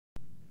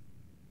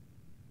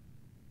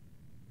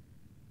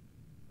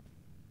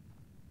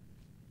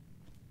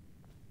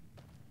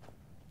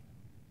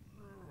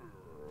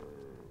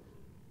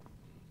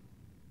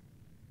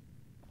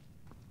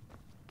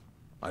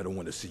I don't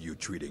want to see you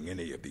treating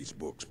any of these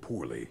books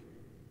poorly.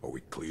 Are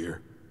we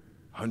clear?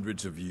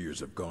 Hundreds of years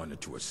have gone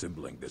into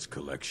assembling this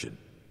collection.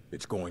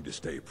 It's going to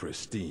stay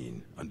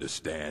pristine,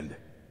 understand?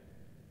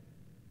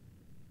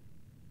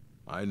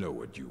 I know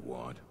what you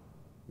want.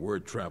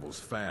 Word travels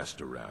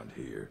fast around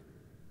here.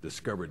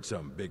 Discovered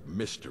some big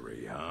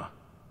mystery, huh?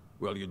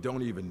 Well, you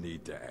don't even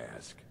need to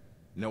ask.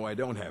 No, I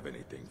don't have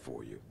anything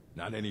for you.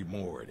 Not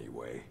anymore,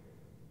 anyway.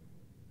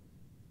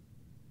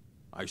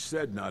 I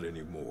said not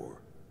anymore.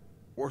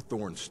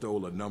 Orthorn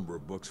stole a number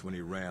of books when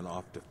he ran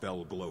off to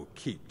Felglow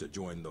Keep to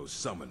join those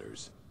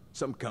summoners.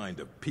 Some kind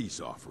of peace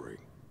offering.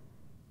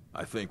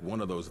 I think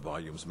one of those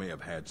volumes may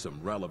have had some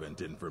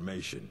relevant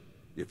information.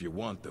 If you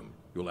want them,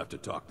 you'll have to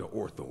talk to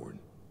Orthorn.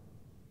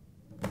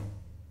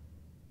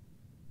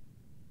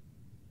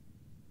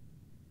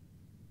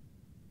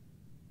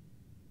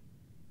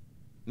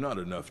 Not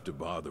enough to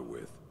bother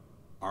with.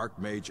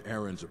 Archmage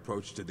Aaron's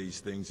approach to these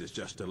things is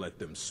just to let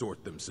them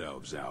sort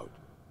themselves out.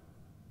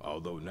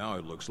 Although now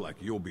it looks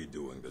like you'll be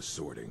doing the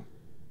sorting.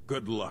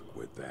 Good luck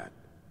with that.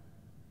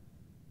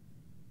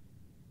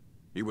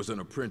 He was an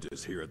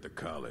apprentice here at the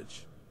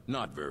college.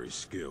 Not very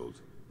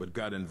skilled, but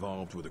got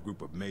involved with a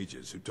group of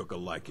mages who took a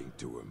liking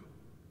to him.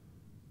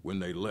 When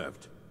they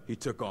left, he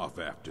took off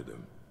after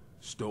them.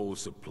 Stole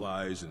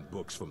supplies and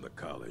books from the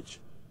college.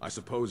 I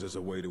suppose as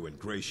a way to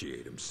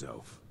ingratiate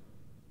himself.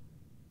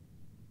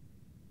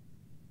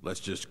 Let's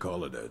just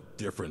call it a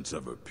difference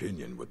of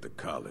opinion with the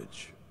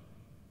college.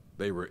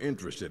 They were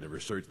interested in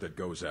research that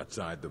goes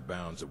outside the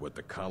bounds of what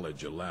the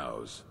college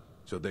allows,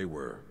 so they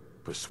were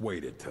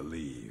persuaded to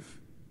leave.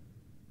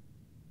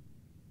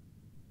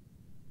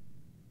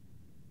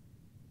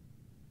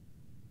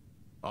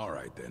 All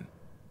right, then.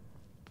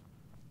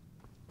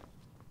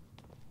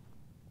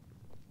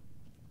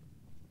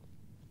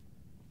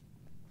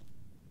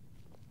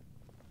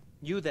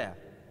 You there.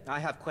 I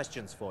have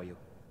questions for you.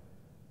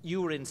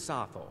 You were in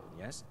Sarthal,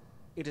 yes?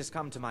 It has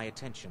come to my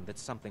attention that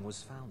something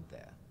was found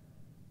there.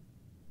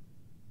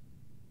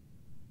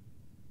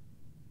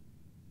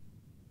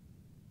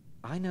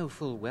 I know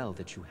full well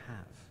that you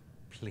have.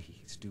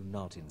 Please, do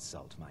not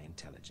insult my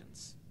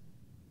intelligence.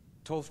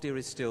 Tolfdir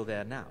is still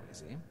there now,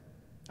 is he?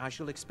 I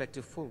shall expect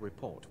a full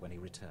report when he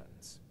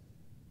returns.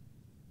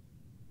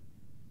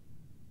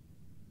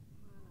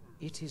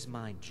 It is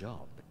my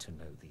job to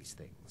know these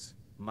things.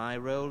 My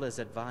role as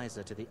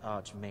advisor to the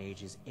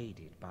Archmage is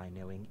aided by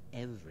knowing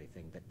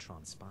everything that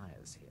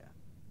transpires here.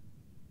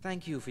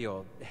 Thank you for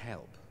your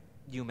help.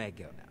 You may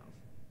go now.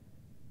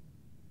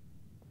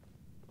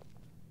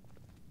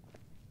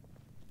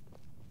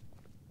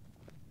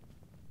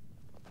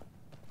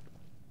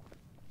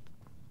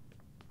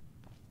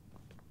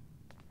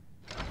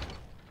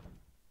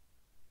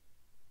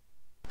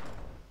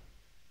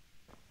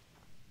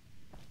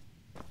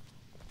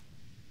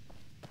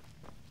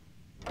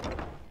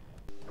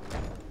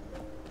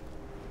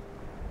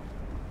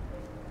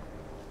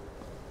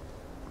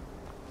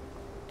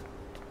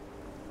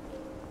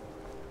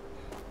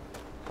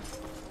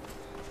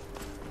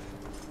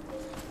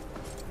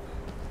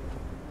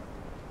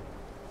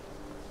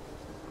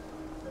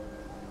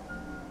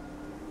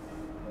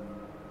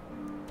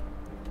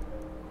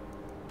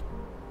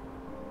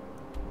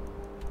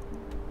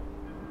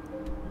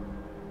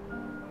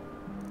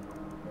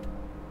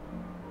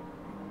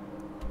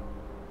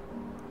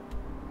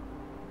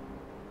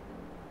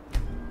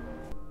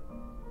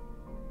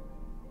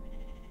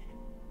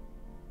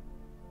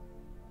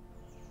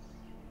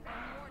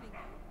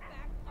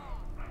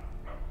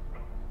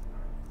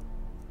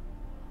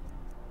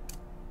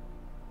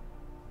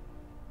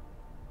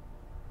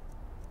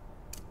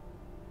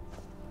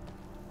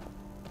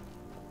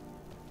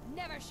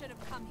 Never should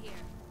have come here.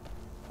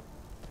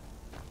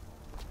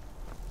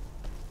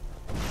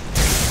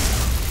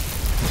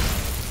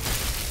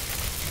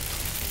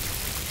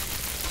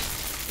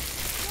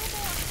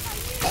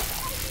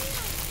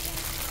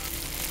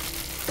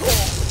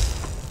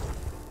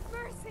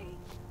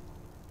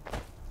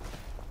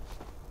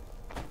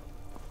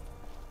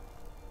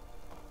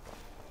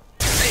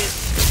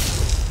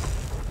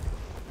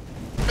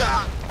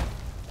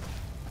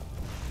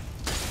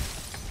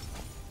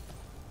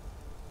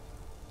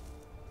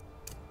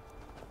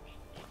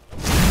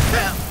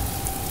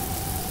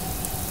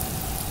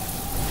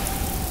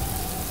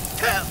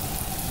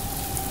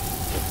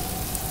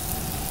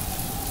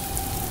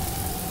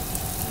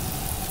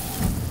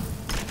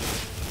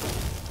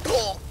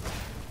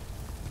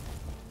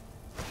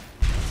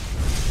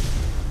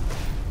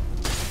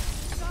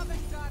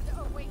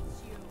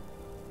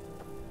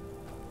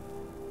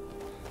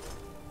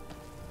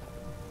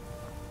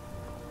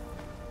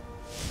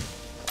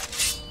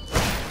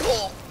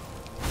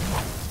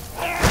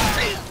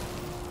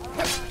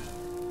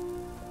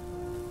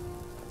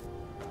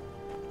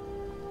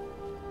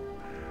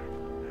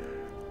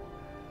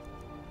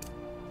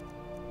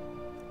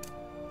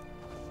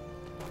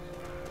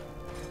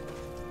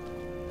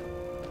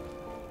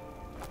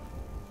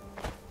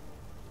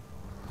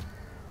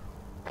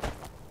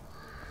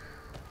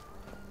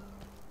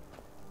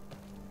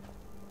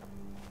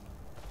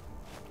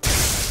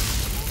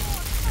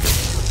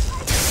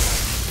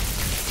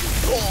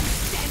 Stand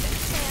a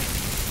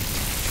chance.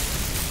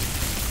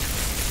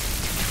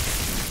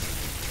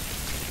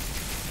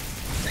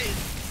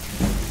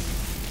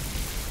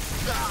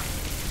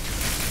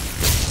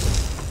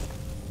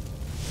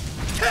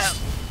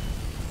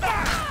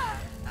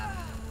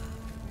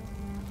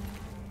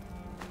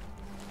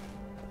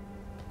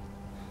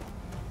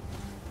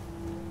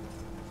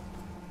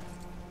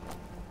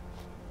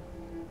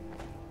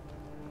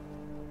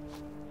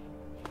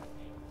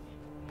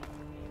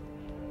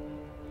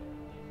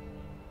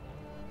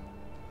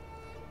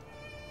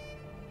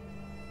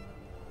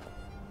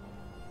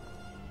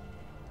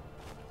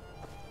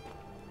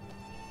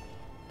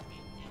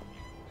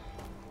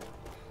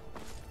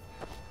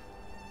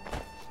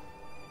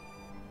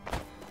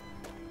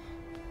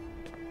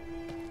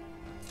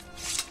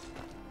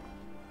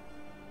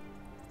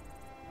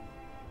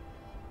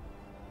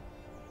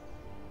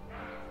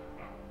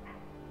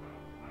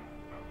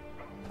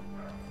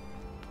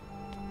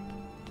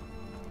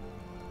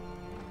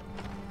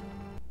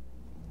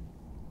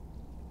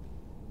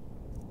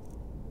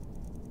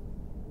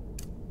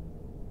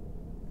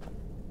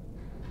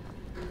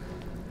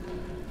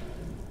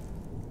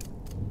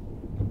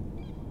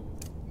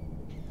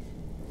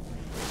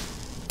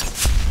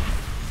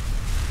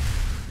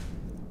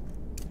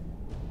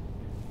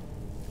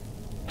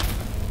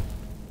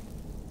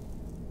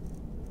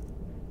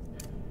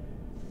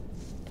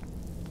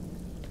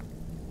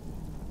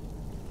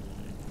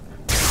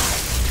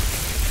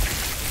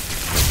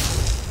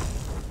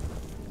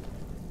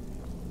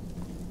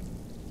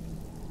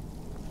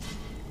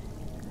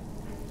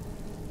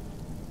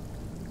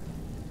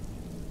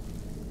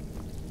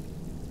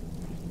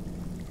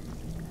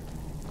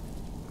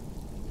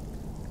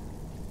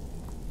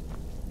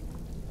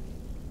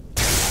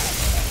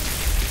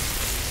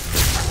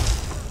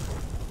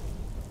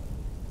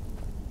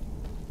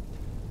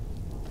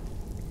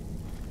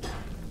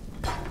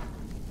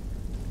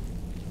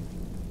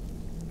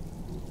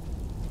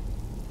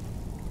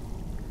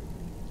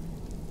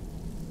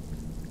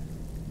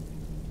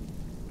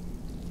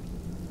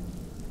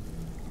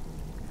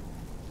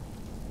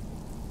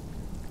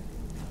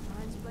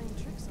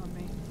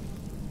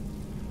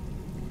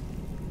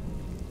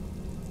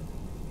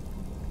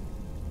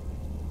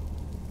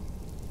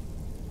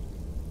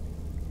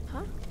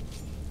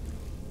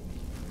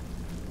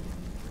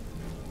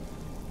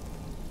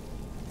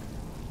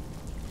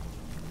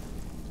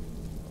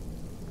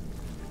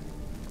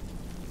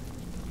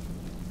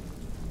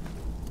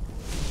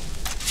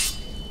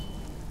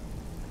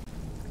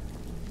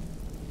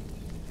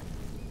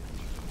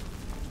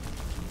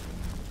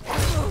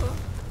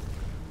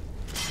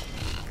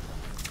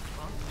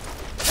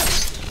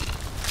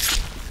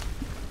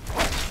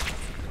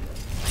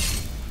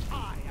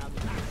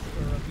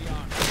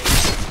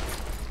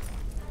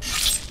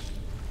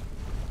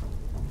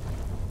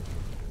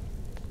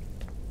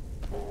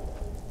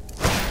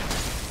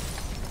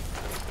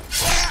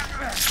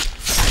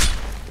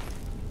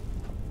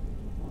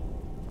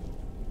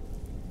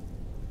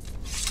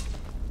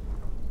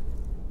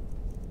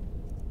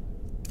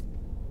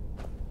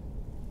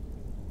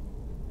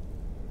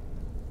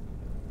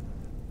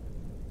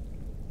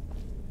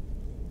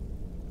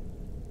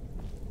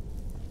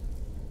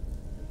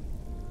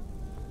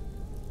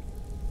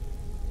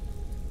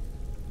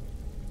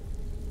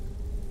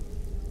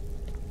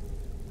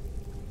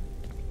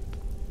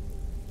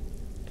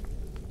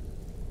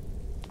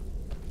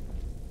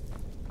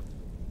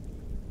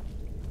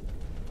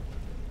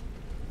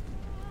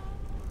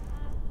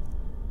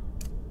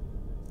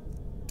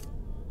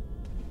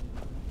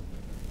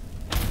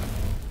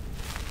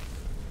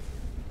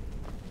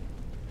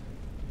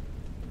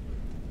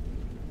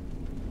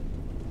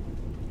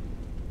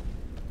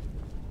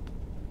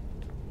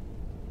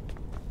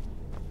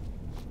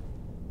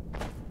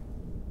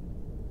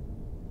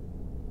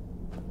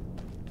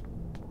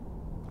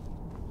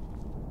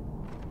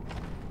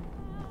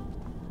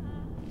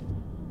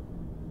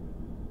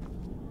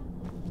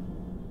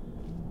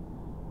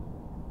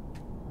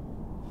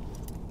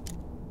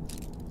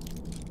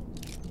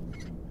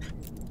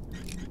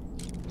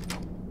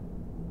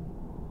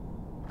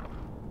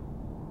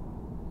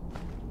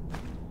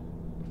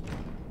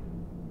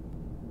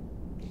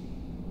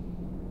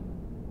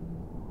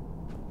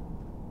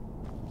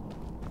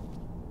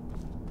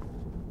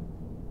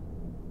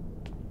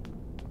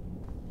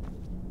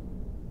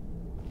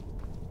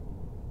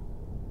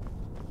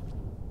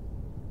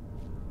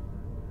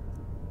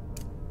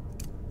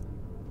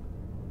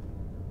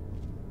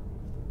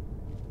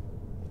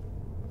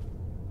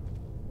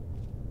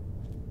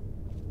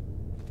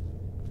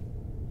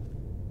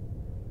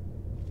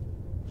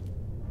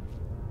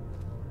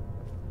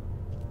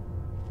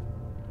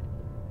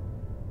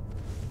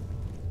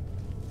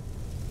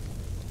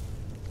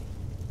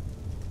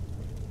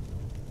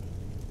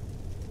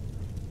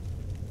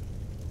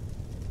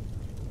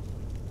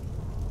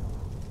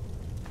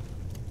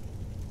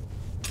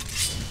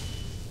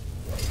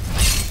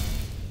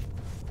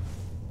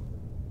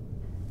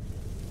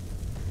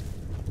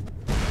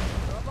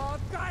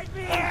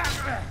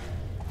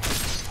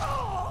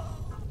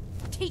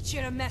 teach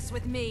you to mess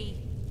with me!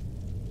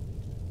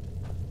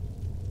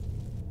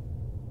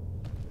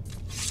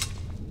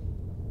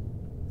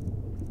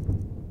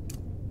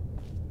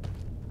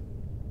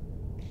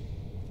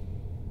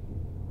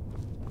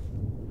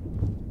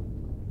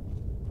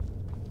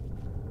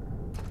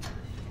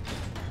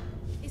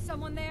 Is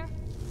someone there?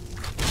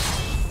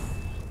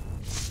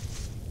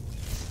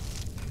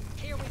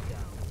 Here we go.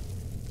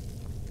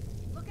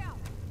 Look out!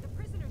 The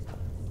prisoners!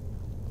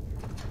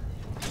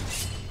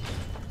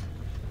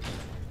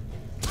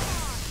 Come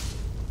on!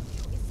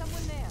 Is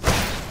someone there?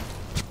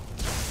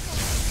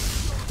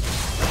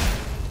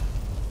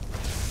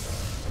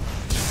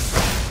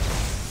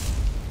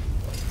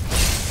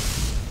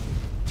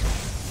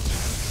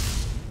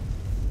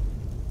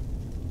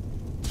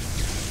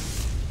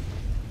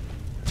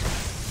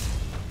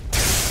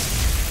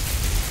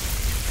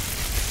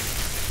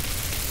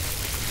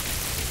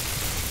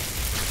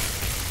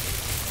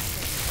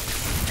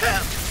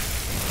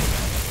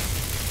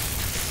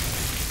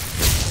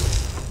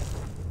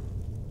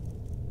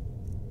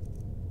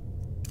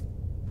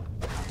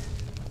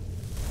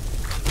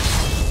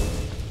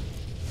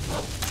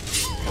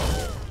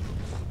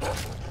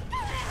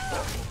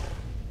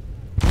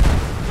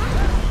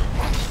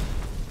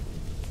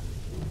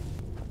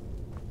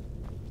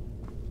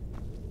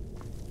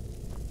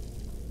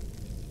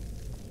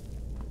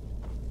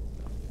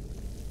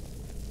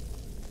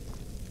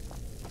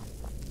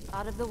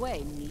 Out of the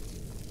way, meat.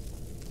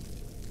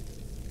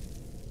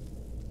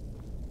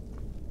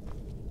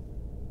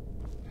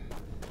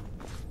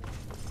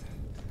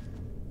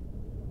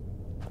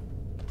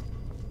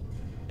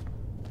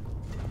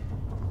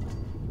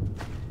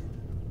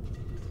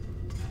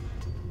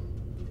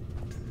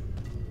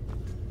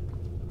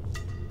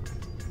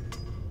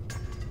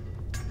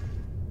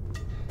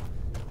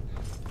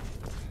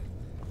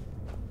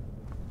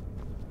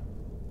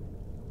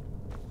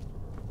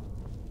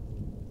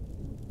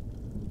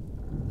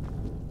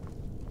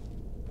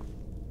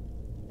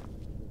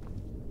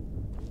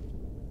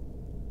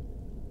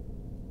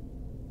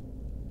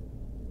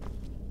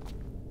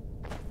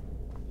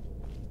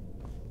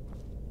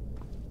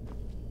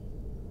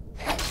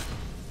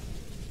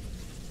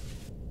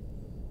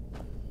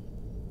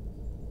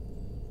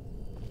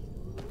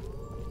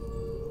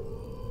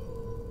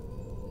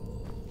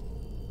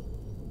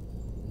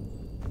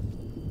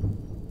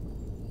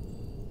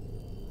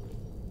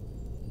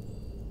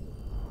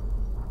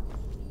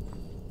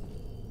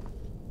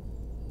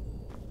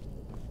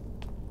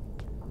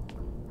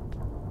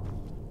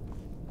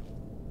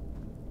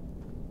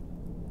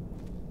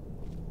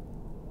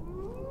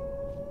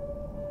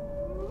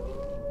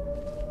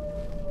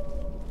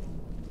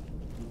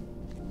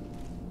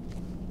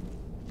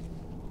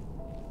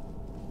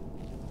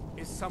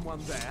 Is someone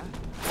there?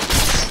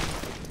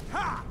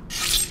 Ha!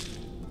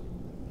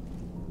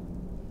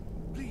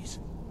 Please,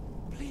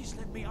 please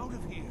let me out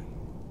of here.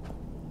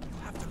 You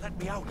have to let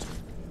me out.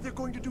 They're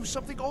going to do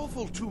something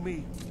awful to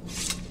me.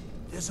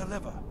 There's a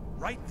lever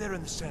right there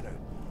in the center.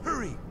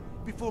 Hurry,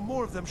 before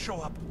more of them show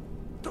up.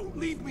 Don't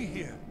leave me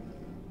here.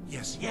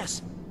 Yes,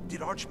 yes. Did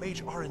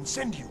Archmage Arin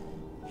send you?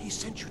 He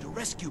sent you to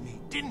rescue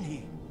me, didn't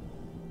he?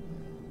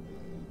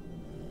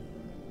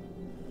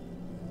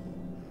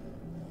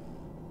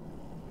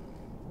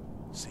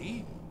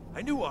 See?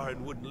 I knew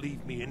Arin wouldn't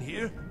leave me in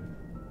here.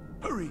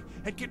 Hurry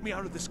and get me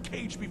out of this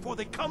cage before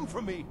they come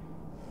for me.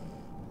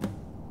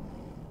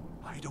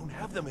 I don't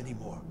have them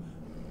anymore.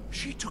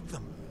 She took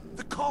them.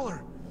 The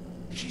collar.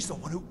 She's the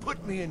one who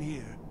put me in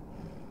here.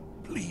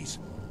 Please,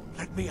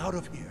 let me out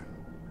of here.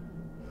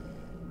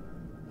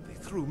 They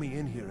threw me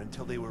in here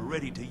until they were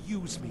ready to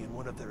use me in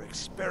one of their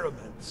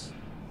experiments.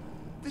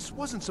 This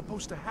wasn't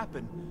supposed to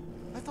happen.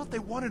 I thought they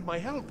wanted my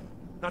help,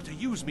 not to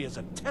use me as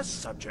a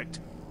test subject.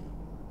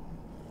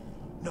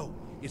 No,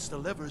 it's the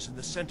levers in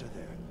the center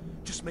there.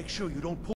 Just make sure you don't pull